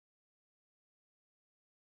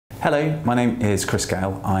Hello, my name is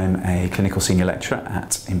Gale. I'm a clinical senior lecturer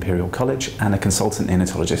at Imperial College and a consultant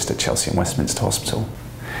neonatologist at Chelsea and Westminster Hospital.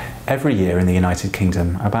 Every year in the United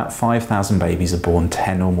Kingdom, about 5,000 babies are born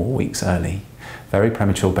 10 or more weeks early. Very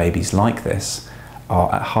premature babies like this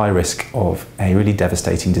are at high risk of a really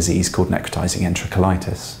devastating disease called necrotizing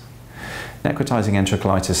enterocolitis. Necrotizing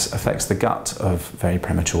enterocolitis affects the gut of very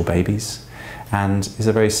premature babies and is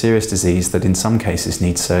a very serious disease that in some cases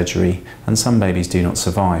needs surgery and some babies do not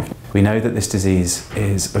survive. We know that this disease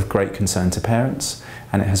is of great concern to parents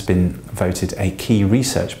and it has been voted a key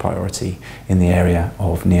research priority in the area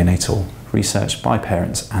of neonatal research by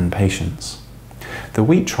parents and patients. The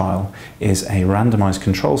WHEAT trial is a randomised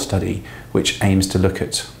control study which aims to look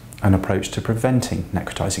at an approach to preventing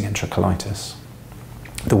necrotizing enterocolitis.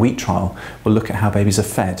 The WHEAT trial will look at how babies are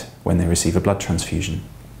fed when they receive a blood transfusion.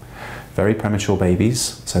 Very premature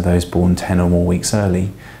babies, so those born 10 or more weeks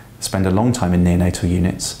early, spend a long time in neonatal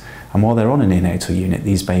units, and while they're on a neonatal unit,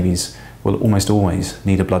 these babies will almost always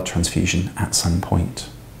need a blood transfusion at some point.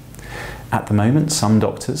 At the moment, some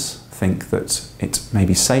doctors think that it may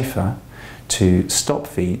be safer to stop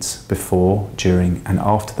feeds before, during and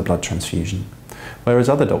after the blood transfusion, whereas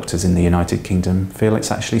other doctors in the United Kingdom feel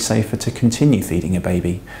it's actually safer to continue feeding a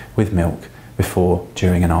baby with milk before,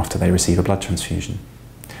 during and after they receive a blood transfusion.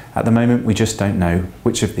 At the moment, we just don't know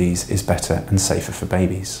which of these is better and safer for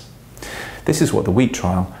babies. This is what the WHEAT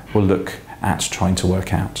trial will look at trying to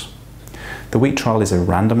work out. The WHEAT trial is a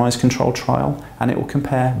randomised control trial and it will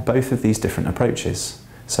compare both of these different approaches.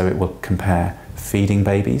 So it will compare feeding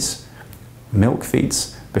babies, milk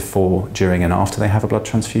feeds, before, during and after they have a blood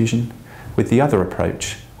transfusion, with the other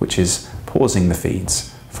approach, which is pausing the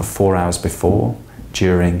feeds for 4 hours before,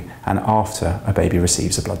 during and after a baby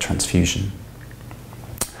receives a blood transfusion.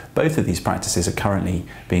 Both of these practices are currently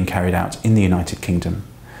being carried out in the United Kingdom,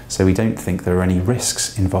 so we don't think there are any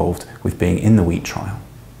risks involved with being in the WHEAT trial.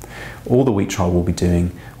 All the WHEAT trial will be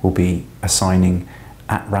doing will be assigning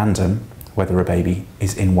at random whether a baby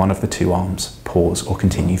is in one of the two arms, pause or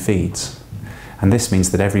continue feeds. And this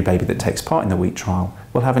means that every baby that takes part in the WHEAT trial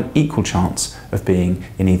will have an equal chance of being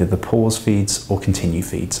in either the pause feeds or continue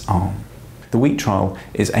feeds arm. The WHEAT trial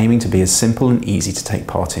is aiming to be as simple and easy to take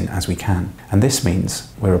part in as we can, and this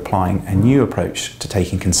means we're applying a new approach to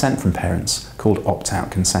taking consent from parents called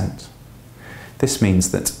opt-out consent. This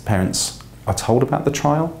means that parents are told about the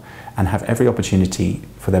trial and have every opportunity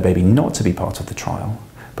for their baby not to be part of the trial,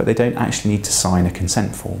 but they don't actually need to sign a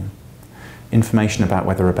consent form. Information about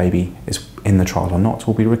whether a baby is in the trial or not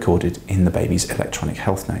will be recorded in the baby's electronic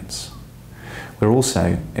health notes. We're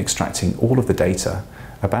also extracting all of the data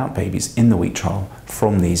about babies in the WHEAT trial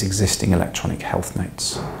from these existing electronic health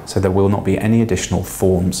notes. So there will not be any additional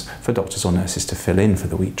forms for doctors or nurses to fill in for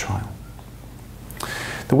the WHEAT trial.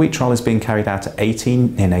 The WHEAT trial is being carried out at 18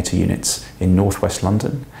 neonatal units in northwest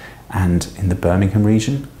London and in the Birmingham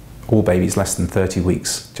region. All babies less than 30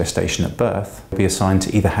 weeks gestation at birth will be assigned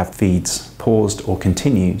to either have feeds paused or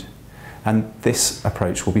continued, and this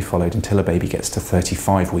approach will be followed until a baby gets to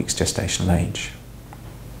 35 weeks gestational age.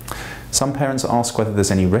 Some parents ask whether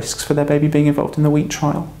there's any risks for their baby being involved in the WHEAT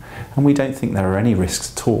trial, and we don't think there are any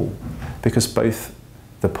risks at all, because both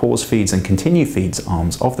the pause feeds and continue feeds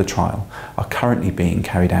arms of the trial are currently being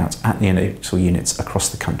carried out at neonatal units across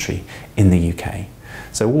the country in the UK.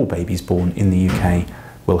 So all babies born in the UK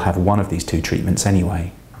will have one of these two treatments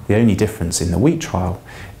anyway. The only difference in the WHEAT trial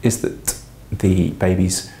is that the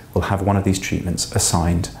babies will have one of these treatments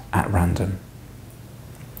assigned at random.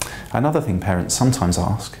 Another thing parents sometimes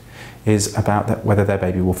ask is about whether their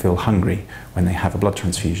baby will feel hungry when they have a blood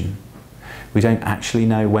transfusion. We don't actually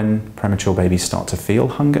know when premature babies start to feel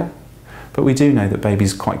hunger, but we do know that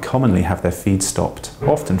babies quite commonly have their feed stopped,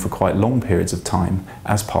 often for quite long periods of time,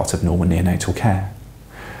 as part of normal neonatal care.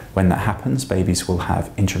 When that happens, babies will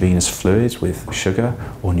have intravenous fluids with sugar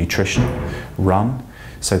or nutrition run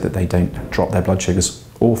so that they don't drop their blood sugars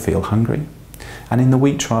or feel hungry. And in the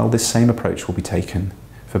WHEAT trial, this same approach will be taken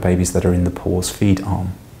for babies that are in the pause feed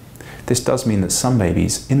arm. This does mean that some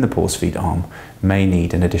babies in the pause feed arm may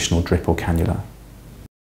need an additional drip or cannula.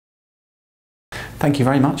 Thank you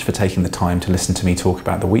very much for taking the time to listen to me talk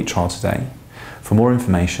about the WHEAT trial today. For more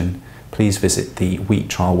information, please visit the WHEAT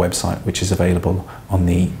trial website, which is available on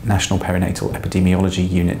the National Perinatal Epidemiology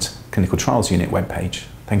Unit Clinical Trials Unit webpage.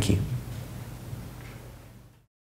 Thank you.